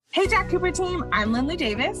Hey, Jack Cooper team, I'm Lindley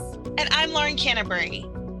Davis. And I'm Lauren Canterbury.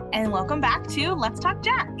 And welcome back to Let's Talk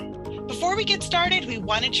Jack. Before we get started, we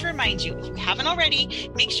wanted to remind you, if you haven't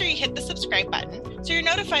already, make sure you hit the subscribe button so you're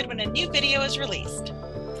notified when a new video is released.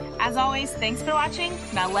 As always, thanks for watching.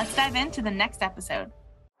 Now let's dive into the next episode.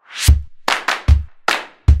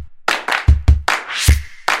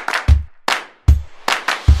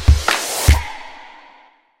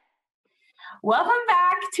 Welcome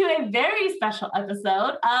back to a very special episode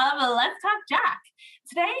of Let's Talk Jack.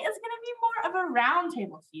 Today is going to be more of a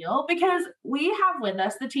roundtable feel because we have with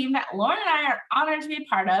us the team that Lauren and I are honored to be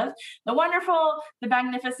part of, the wonderful, the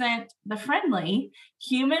magnificent, the friendly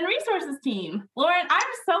Human Resources team. Lauren, I'm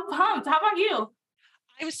so pumped. How about you?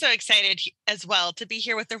 I'm so excited as well to be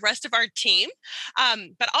here with the rest of our team.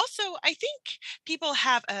 But also, I think people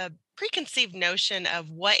have a preconceived notion of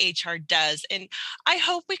what HR does. And I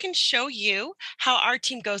hope we can show you how our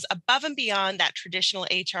team goes above and beyond that traditional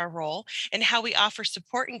HR role and how we offer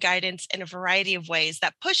support and guidance in a variety of ways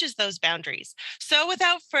that pushes those boundaries. So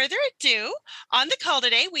without further ado, on the call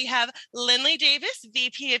today, we have Lindley Davis,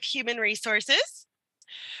 VP of Human Resources,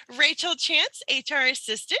 Rachel Chance, HR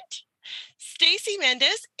Assistant, Stacy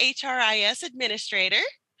Mendez, HRIS Administrator,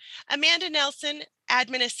 Amanda Nelson,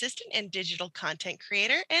 Admin Assistant and Digital Content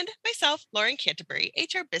Creator, and myself, Lauren Canterbury,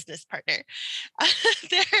 HR Business Partner.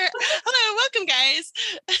 Hello, welcome, guys.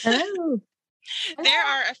 Hello. There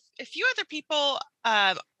are a few other people,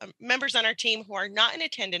 members on our team who are not in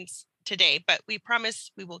attendance today, but we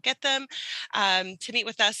promise we will get them to meet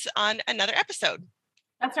with us on another episode.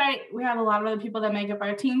 That's right. We have a lot of other people that make up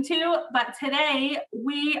our team too. But today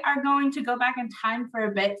we are going to go back in time for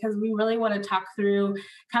a bit because we really want to talk through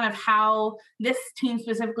kind of how this team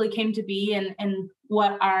specifically came to be and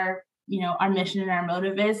what our mission and our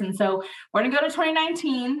motive is. And so we're going to go to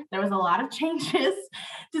 2019. There was a lot of changes,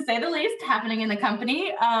 to say the least, happening in the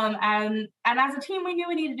company. And as a team, we knew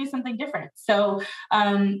we needed to do something different. So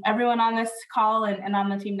everyone on this call and on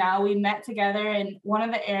the team now, we met together. And one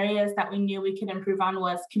of the areas that we knew we could improve on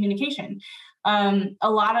was communication. A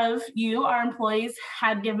lot of you, our employees,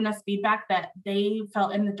 had given us feedback that they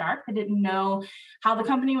felt in the dark. They didn't know how the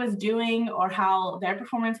company was doing or how their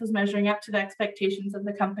performance was measuring up to the expectations of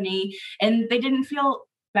the company, and they didn't feel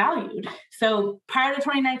valued. So prior to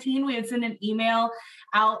 2019, we would send an email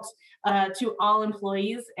out to all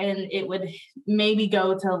employees, and it would maybe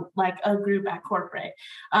go to like a group at corporate.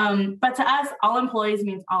 But to us, all employees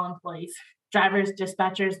means all employees. Drivers,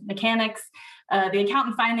 dispatchers, mechanics, the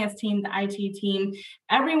accountant finance team, the IT team,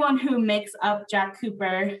 everyone who makes up Jack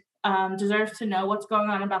Cooper deserves to know what's going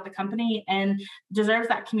on about the company and deserves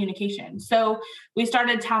that communication. So we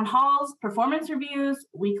started town halls, performance reviews,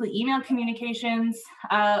 weekly email communications.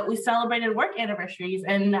 We celebrated work anniversaries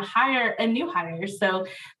and new hires. So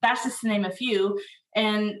that's just to name a few.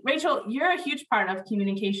 And Rachel, you're a huge part of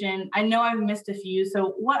communication. I know I've missed a few.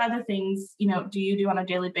 So what other things, do you do on a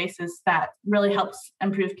daily basis that really helps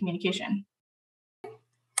improve communication?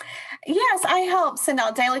 Yes, I help send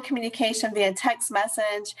out daily communication via text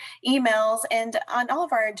message, emails, and on all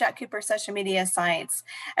of our Jack Cooper social media sites.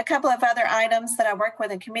 A couple of other items that I work with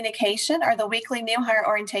in communication are the weekly new hire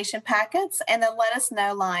orientation packets and the Let Us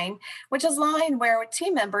Know line, which is a line where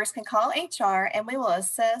team members can call HR and we will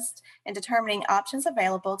assist in determining options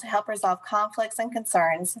available to help resolve conflicts and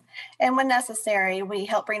concerns. And when necessary, we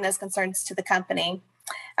help bring those concerns to the company.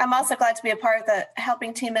 I'm also glad to be a part of the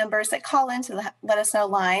helping team members that call into the Let Us Know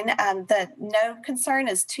line that no concern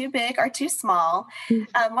is too big or too small.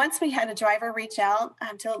 Once we had a driver reach out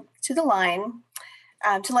to the line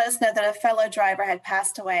to let us know that a fellow driver had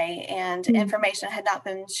passed away and information had not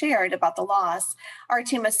been shared about the loss. Our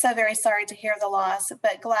team was so very sorry to hear the loss,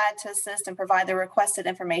 but glad to assist and provide the requested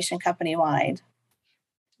information company-wide.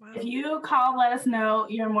 If you call, let us know.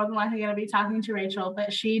 You're more than likely going to be talking to Rachel,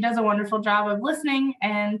 but she does a wonderful job of listening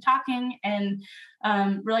and talking and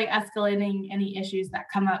really escalating any issues that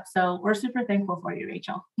come up. So we're super thankful for you,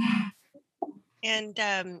 Rachel. And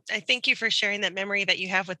I thank you for sharing that memory that you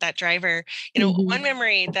have with that driver. One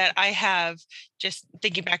memory that I have, just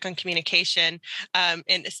thinking back on communication,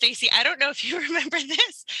 and Stacy, I don't know if you remember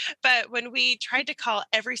this, but when we tried to call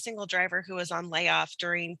every single driver who was on layoff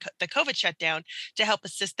during the COVID shutdown to help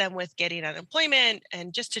assist them with getting unemployment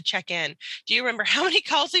and just to check in, do you remember how many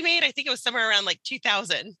calls we made? I think it was somewhere around like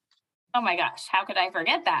 2,000. Oh my gosh, how could I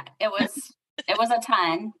forget that? It was a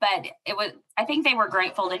ton, but I think they were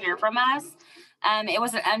grateful to hear from us. It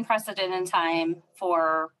was an unprecedented time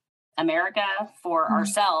for America, for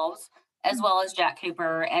ourselves, as well as Jack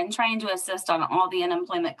Cooper, and trying to assist on all the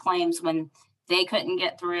unemployment claims when they couldn't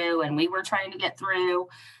get through and we were trying to get through,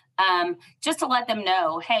 just to let them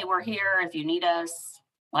know, hey, we're here if you need us.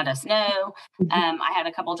 let us know. I had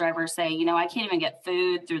a couple drivers say, I can't even get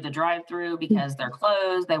food through the drive-through because they're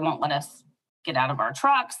closed. They won't let us get out of our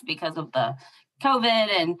trucks because of the COVID.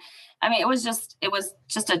 And I mean, it was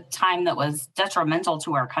just a time that was detrimental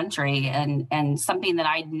to our country and something that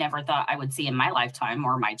I never thought I would see in my lifetime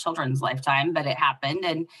or my children's lifetime, but it happened.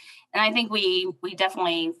 And I think we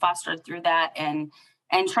definitely fostered through that, and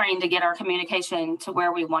trying to get our communication to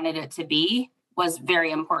where we wanted it to be was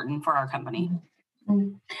very important for our company.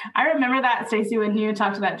 I remember that, Stacey, when you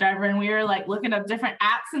talked to that driver and we were like looking up different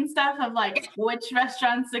apps and stuff of like which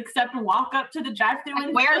restaurants accept walk up to the drive-thru.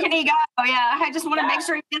 Like, where can he go? Yeah, I just want to make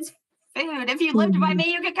sure he gets food. If you lived by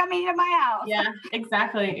me, you could come eat at my house. Yeah,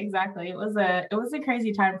 exactly. It was a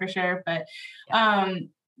crazy time for sure. But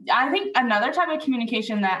I think another type of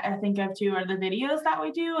communication that I think of too are the videos that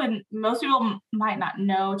we do. And most people might not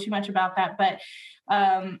know too much about that, but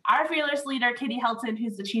our fearless leader, Katie Helton,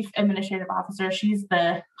 who's the Chief Administrative Officer, she's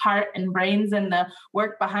the heart and brains and the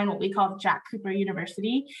work behind what we call Jack Cooper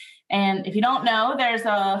University. And if you don't know, there's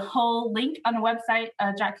a whole link on the website,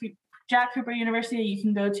 Jack Cooper University, you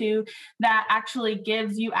can go to, that actually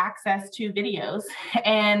gives you access to videos.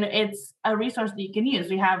 And it's a resource that you can use.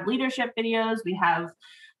 We have leadership videos, we have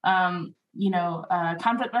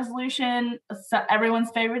conflict resolution. So everyone's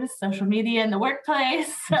favorite is social media in the workplace.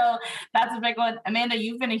 So that's a big one. Amanda,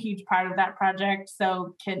 you've been a huge part of that project.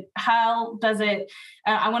 So how does it,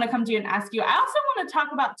 I want to come to you and ask you, I also want to talk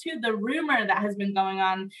about too, the rumor that has been going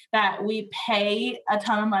on that we pay a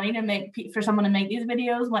ton of money for someone to make these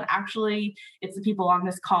videos, when actually it's the people on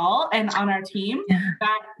this call and on our team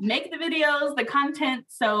that make the videos, the content.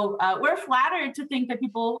 So we're flattered to think that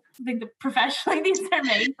people think that professionally these are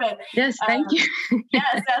made, but yes, thank you.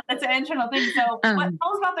 Yes, that's an internal thing. So tell us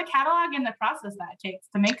about the catalog and the process that it takes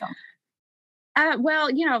to make them. Well,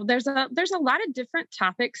 there's a lot of different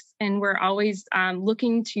topics, and we're always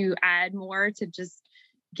looking to add more to just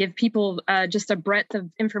give people just a breadth of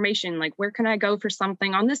information, like where can I go for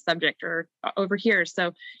something on this subject or over here.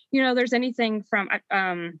 So, there's anything from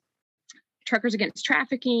Truckers Against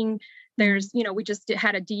Trafficking. There's, we just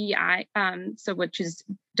had a DEI, which is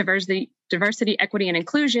diversity, equity, and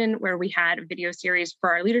inclusion, where we had a video series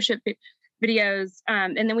for our leadership videos.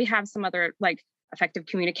 And then we have some other like effective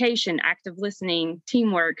communication, active listening,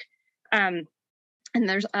 teamwork. And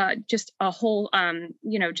there's just a whole,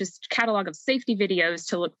 just catalog of safety videos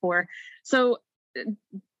to look for. So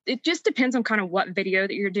it just depends on kind of what video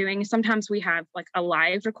that you're doing. Sometimes we have like a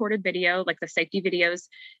live recorded video, like the safety videos.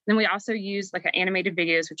 Then we also use like animated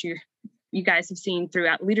videos, which you guys have seen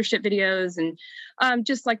throughout leadership videos, and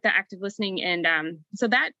just like the active listening. And so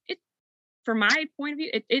that from my point of view,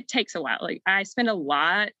 it takes a while. Like I spend a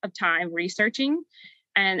lot of time researching,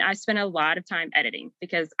 and I spend a lot of time editing,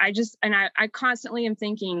 because I constantly am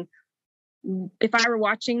thinking, if I were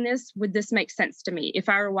watching this, would this make sense to me? If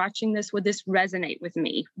I were watching this, would this resonate with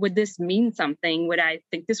me? Would this mean something? Would I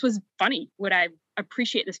think this was funny? Would I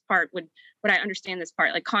appreciate this part? Would I understand this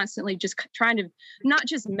part? Like constantly just trying to not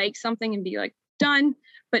just make something and be like done,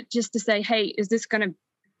 but just to say, hey, is this going to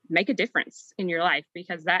make a difference in your life?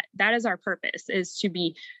 Because that is our purpose, is to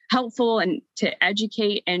be helpful and to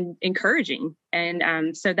educate and encouraging.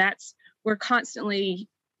 And so we're constantly,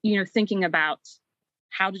 thinking about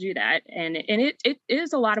how to do that. And it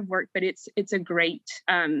is a lot of work, but it's a great,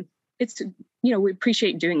 we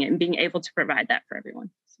appreciate doing it and being able to provide that for everyone.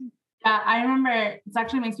 I remember, it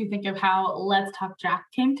actually makes me think of how Let's Talk Jack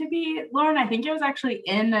came to be, Lauren. I think it was actually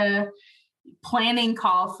in a planning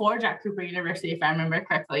call for Jack Cooper University, if I remember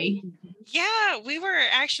correctly. Yeah, we were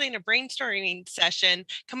actually in a brainstorming session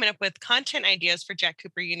coming up with content ideas for Jack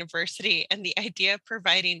Cooper University, and the idea of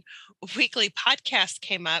providing weekly podcasts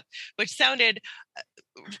came up, which sounded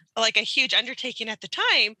like a huge undertaking at the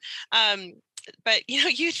time. But,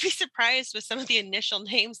 you'd be surprised with some of the initial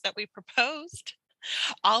names that we proposed.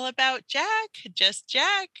 All About Jack, Just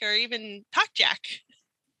Jack, or even Talk Jack.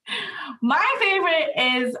 My favorite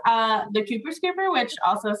is the Cooper Scooper, which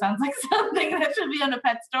also sounds like something that should be on a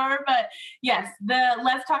pet store. But yes, the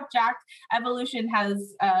Let's Talk Jack evolution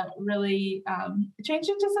has really changed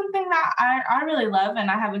into something that I really love,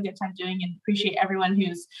 and I have a good time doing, and appreciate everyone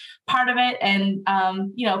who's part of it and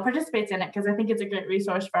participates in it, because I think it's a great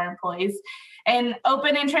resource for our employees. And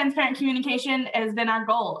open and transparent communication has been our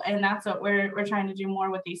goal, and that's what we're trying to do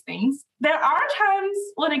more with these things. There are times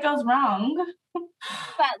when it goes wrong.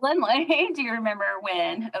 But Lindley, do you remember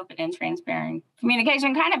when open and transparent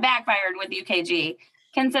communication kind of backfired with UKG,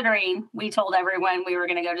 considering we told everyone we were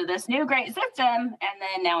going to go to this new great system, and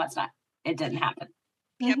then now it didn't happen.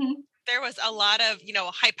 Yep. there was a lot of,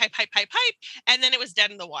 hype, and then it was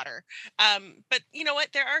dead in the water. But you know what?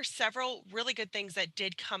 There are several really good things that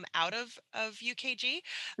did come out of UKG.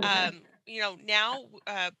 Now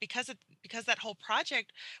because that whole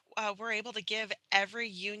project, we're able to give every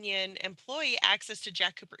union employee access to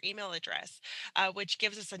Jack Cooper email address, which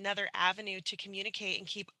gives us another avenue to communicate and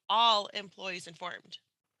keep all employees informed.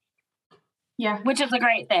 Yeah, which is a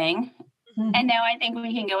great thing. Mm-hmm. And now I think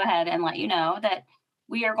we can go ahead and let you know that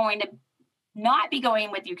we are going to not be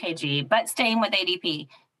going with UKG, but staying with ADP,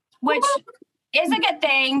 which is a good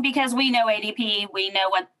thing because we know ADP, we know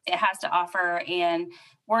what it has to offer, and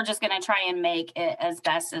we're just going to try and make it as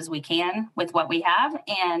best as we can with what we have,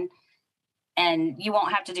 and you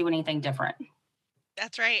won't have to do anything different.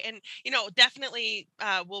 That's right. And, definitely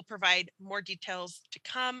we'll provide more details to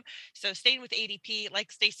come. So staying with ADP,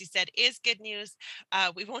 like Stacy said, is good news.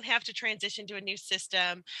 We won't have to transition to a new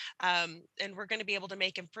system. And we're going to be able to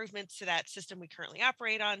make improvements to that system we currently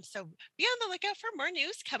operate on. So be on the lookout for more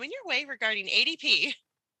news coming your way regarding ADP.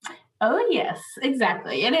 Oh, yes,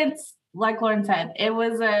 exactly. And it's like Lauren said, it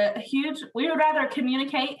was we would rather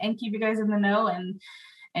communicate and keep you guys in the know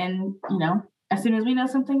and as soon as we know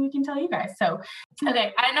something, we can tell you guys. So,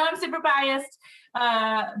 okay, I know I'm super biased,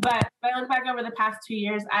 but if I look back over the past 2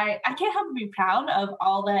 years, I can't help but be proud of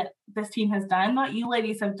all that this team has done, what you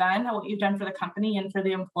ladies have done, what you've done for the company and for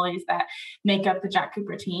the employees that make up the Jack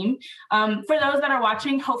Cooper team. For those that are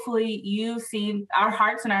watching, hopefully you see our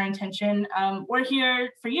hearts and our intention. We're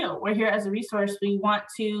here for you. We're here as a resource. We want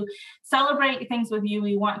to celebrate things with you.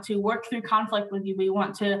 We want to work through conflict with you. We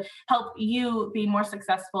want to help you be more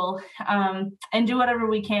successful and do whatever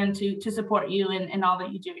we can to support you in all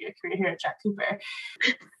that you do in your career here at Jack Cooper.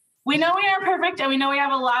 We know we aren't perfect and we know we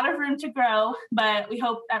have a lot of room to grow, but we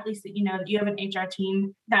hope at least that you know that you have an HR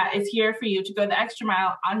team that is here for you to go the extra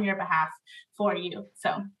mile on your behalf for you.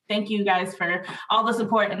 So thank you guys for all the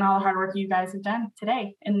support and all the hard work you guys have done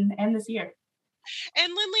today and this year.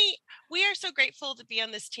 And Lindley, we are so grateful to be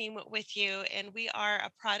on this team with you, and we are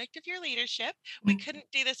a product of your leadership. We couldn't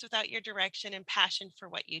do this without your direction and passion for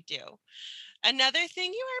what you do. Another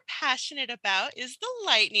thing you are passionate about is the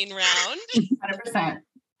lightning round. 100%.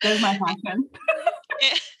 There's my passion.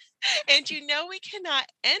 And we cannot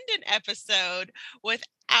end an episode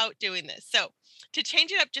without doing this. So to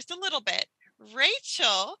change it up just a little bit,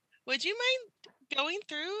 Rachel, would you mind going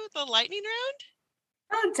through the lightning round?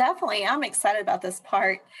 Oh, definitely. I'm excited about this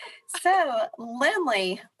part. So,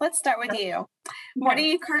 Lindley, let's start with you. What are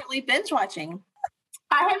you currently binge watching?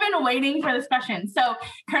 I have been waiting for this question. So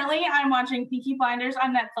currently I'm watching Peaky Blinders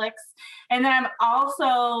on Netflix. And then I'm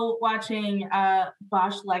also watching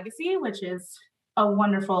Bosch Legacy, which is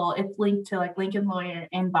it's linked to like Lincoln Lawyer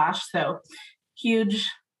and Bosch. So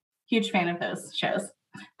huge fan of those shows.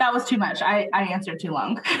 That was too much. I answered too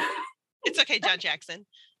long. It's okay, John Jackson.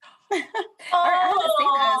 All right,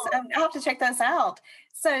 I'll have to check those out.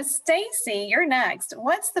 So Stacy, you're next.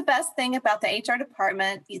 What's the best thing about the HR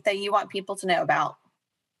department that you want people to know about?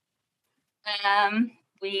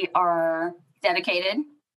 We are dedicated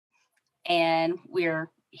and we're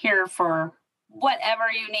here for whatever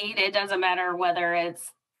you need. It doesn't matter whether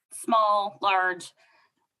it's small, large.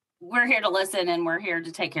 We're here to listen and we're here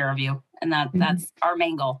to take care of you. And that's our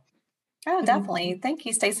main goal. Oh, definitely. Thank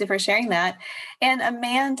you, Stacy, for sharing that. And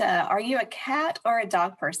Amanda, are you a cat or a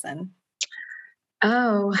dog person?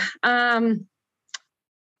 Oh,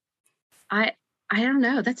 I don't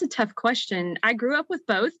know. That's a tough question. I grew up with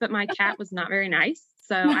both, but my cat was not very nice.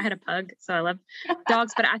 So I had a pug. So I love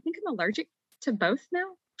dogs, but I think I'm allergic to both now.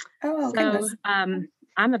 Oh, so goodness. I'm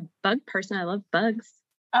a bug person. I love bugs.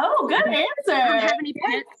 Oh, good answer. I don't have any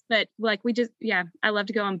pets, but I love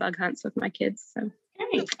to go on bug hunts with my kids. So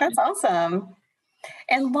great. That's awesome.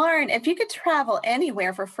 And Lauren, if you could travel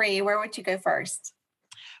anywhere for free, where would you go first?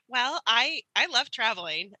 Well, I love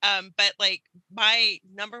traveling, but like my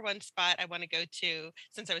number one spot I want to go to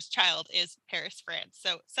since I was a child is Paris, France.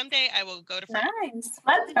 So someday I will go to France. Nice.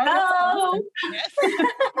 Let's go. Awesome. Yes.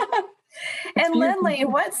 And Lindley,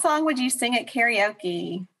 what song would you sing at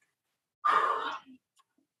karaoke?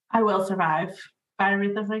 I Will Survive by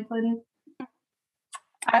Aretha Franklin.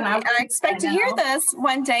 I expect to hear this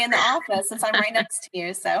one day in the office since I'm right next to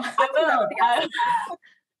you. So I will.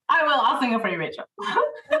 I will. I'll sing it for you, Rachel.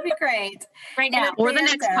 That'd be great. Right now. Or the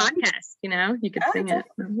next podcast, you could sing it.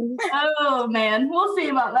 Oh, man. We'll see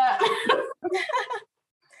about that.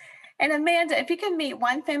 And Amanda, if you could meet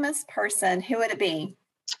one famous person, who would it be?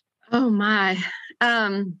 Oh, my.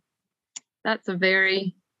 That's a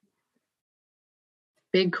very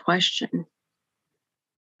big question.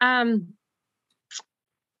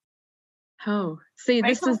 Rachel's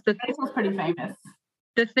Rachel's pretty famous.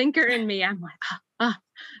 the thinker in me, I'm like, I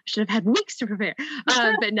should have had weeks to prepare.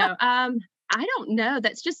 But no, I don't know.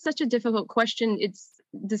 That's just such a difficult question.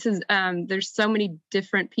 There's so many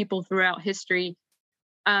different people throughout history.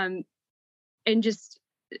 But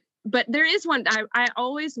there is one, I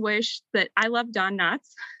always wish that I love Don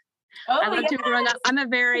Knotts. I loved him growing up. I'm a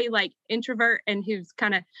very introvert and who's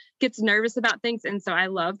kind of gets nervous about things. And so I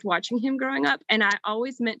loved watching him growing up, and I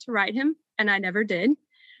always meant to write him and I never did.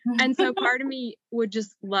 And so part of me would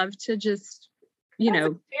just love to just,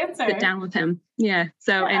 sit down with him. Yeah.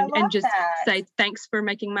 So, and just say, thanks for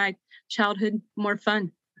making my childhood more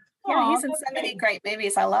fun. Yeah. He's in so many great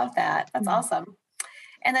movies. I love that. That's awesome.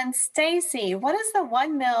 And then Stacy, what is the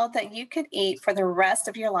one meal that you could eat for the rest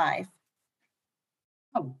of your life?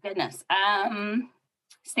 Oh, goodness.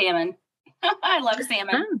 Salmon. I love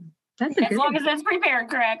salmon. Oh, that's as long as it's prepared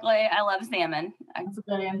correctly. I love salmon. That's a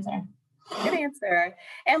good answer. Good answer.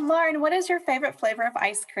 And Lauren, what is your favorite flavor of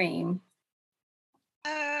ice cream?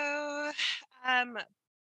 Oh,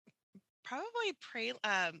 probably praline?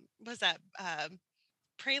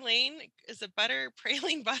 Is it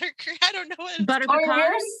praline buttercream? I don't know what it's butter pecan.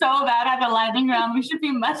 We're so bad at the lightning round. We should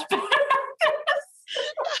be much better.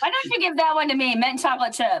 Why don't you give that one to me? Mint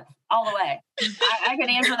chocolate chip all the way. I can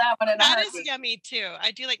answer that one in a heartbeat. That is yummy too.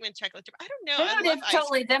 I do like mint chocolate chip. I don't know. It's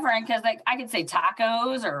totally different because I could say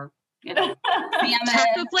tacos or salmon.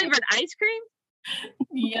 Taco flavored ice cream.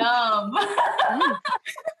 Yum.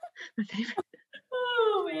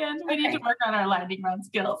 Oh man, we need to work on our lightning round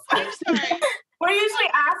skills. I'm sorry. We're usually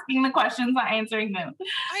asking the questions, not answering them.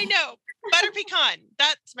 I know. Butter pecan.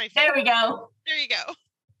 That's my favorite. There we go. There you go.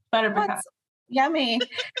 Butter pecan. That's yummy.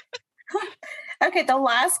 Okay, the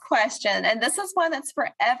last question, and this is one that's for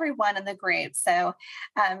everyone in the group. So,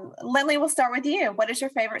 Lindley, we'll start with you. What is your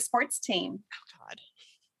favorite sports team? Oh,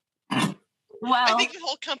 God. Well, I think the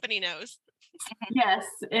whole company knows. Yes,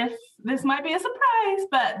 if this might be a surprise,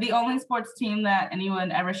 but the only sports team that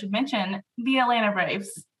anyone ever should mention, the Atlanta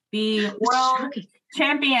Braves, the world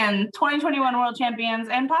champion, 2021 world champions,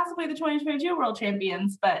 and possibly the 2022 world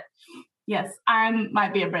champions. But yes, I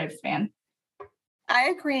might be a Braves fan. I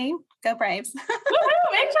agree. Go Braves.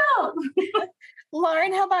 Woohoo, Rachel!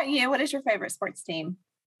 Lauren, how about you? What is your favorite sports team?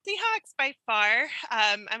 Seahawks by far.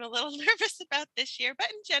 I'm a little nervous about this year,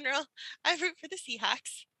 but in general, I root for the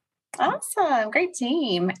Seahawks. Awesome. Great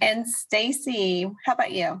team. And Stacy, how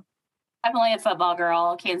about you? Definitely a football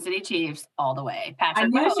girl. Kansas City Chiefs all the way. I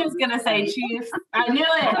knew she was going to say Chiefs. I knew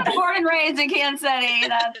it. Born and raised in Kansas City.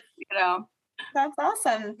 That's, That's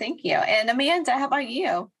awesome. Thank you. And Amanda, how about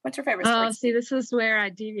you? What's your favorite sports? See, this is where I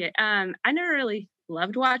deviate. I never really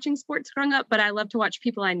loved watching sports growing up, but I love to watch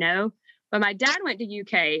people I know. But my dad went to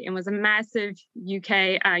UK and was a massive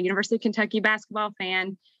UK University of Kentucky basketball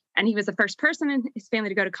fan. And he was the first person in his family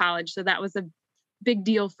to go to college. So that was a big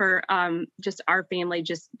deal for just our family,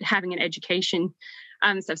 just having an education.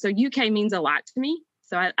 So UK means a lot to me.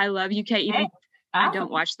 So I love UK, even I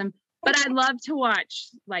don't watch them. But I love to watch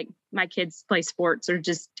my kids play sports or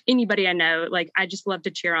just anybody I know. I just love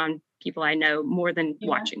to cheer on people I know more than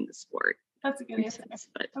watching the sport. That's a good answer. That's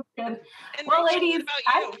good. And well, Rachel, ladies,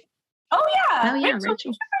 what about you? Oh yeah.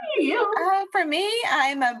 Rachel. You. For me,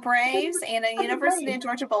 I'm a Braves and a University of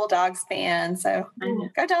Georgia Bulldogs fan. So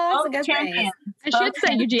go Dogs and go Braves. I should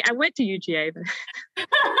say UGA. I went to UGA, but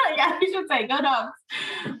yeah, you should say go Dogs.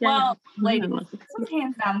 Yeah. Well, ladies, this was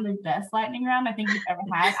hands down the best lightning round I think we've ever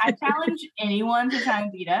had. I challenge anyone to try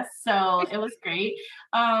and beat us, so it was great.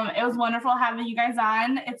 It was wonderful having you guys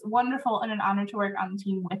on. It's wonderful and an honor to work on the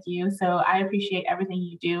team with you. So I appreciate everything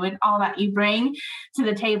you do and all that you bring to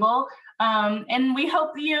the table. And we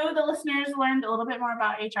hope you, the listeners, learned a little bit more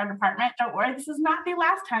about HR department. Don't worry, this is not the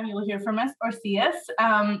last time you will hear from us or see us.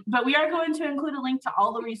 But we are going to include a link to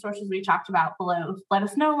all the resources we talked about below. Let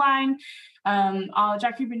us know line,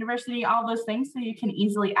 Jack Cooper University, all those things, so you can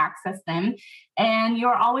easily access them. And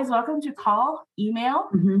you're always welcome to call, email,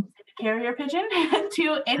 carrier pigeon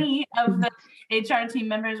to any of the HR team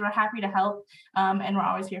members. We're happy to help, and we're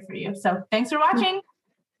always here for you. So thanks for watching.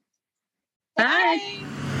 Bye.